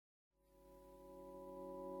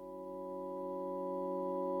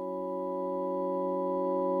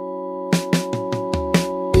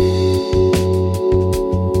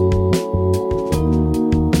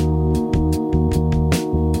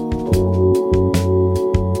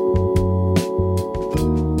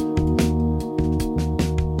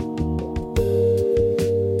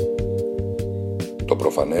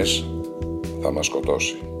προφανές θα μας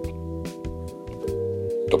σκοτώσει.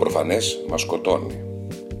 Το προφανές μας σκοτώνει.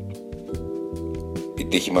 Η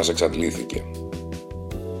τύχη μας εξαντλήθηκε.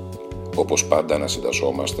 Όπως πάντα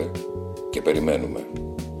ανασυντασσόμαστε και περιμένουμε.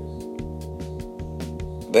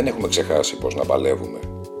 Δεν έχουμε ξεχάσει πώς να παλεύουμε,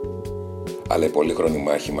 αλλά η πολύχρονη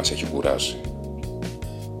μάχη μας έχει κουράσει.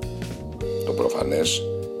 Το προφανές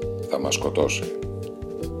θα μας σκοτώσει.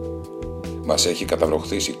 Μας έχει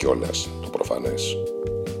καταβροχθήσει κιόλας το προφανές.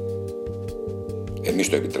 Εμείς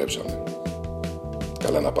το επιτρέψαμε.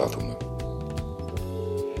 Καλά να πάθουμε.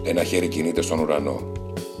 Ένα χέρι κινείται στον ουρανό.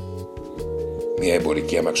 Μια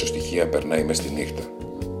εμπορική αμαξοστοιχεία περνάει μες στη νύχτα.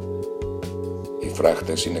 Οι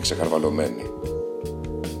φράχτες είναι ξεχαρβαλωμένοι.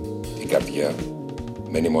 Η καρδιά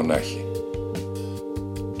μένει μονάχη.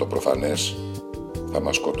 Το προφανές θα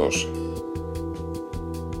μας σκοτώσει.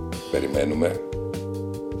 Περιμένουμε,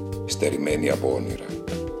 στερημένοι από όνειρα.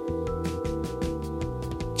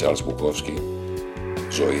 Τσαρλς Μπουκοφσκι,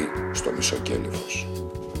 ζωή στο Μισο Κελυφος.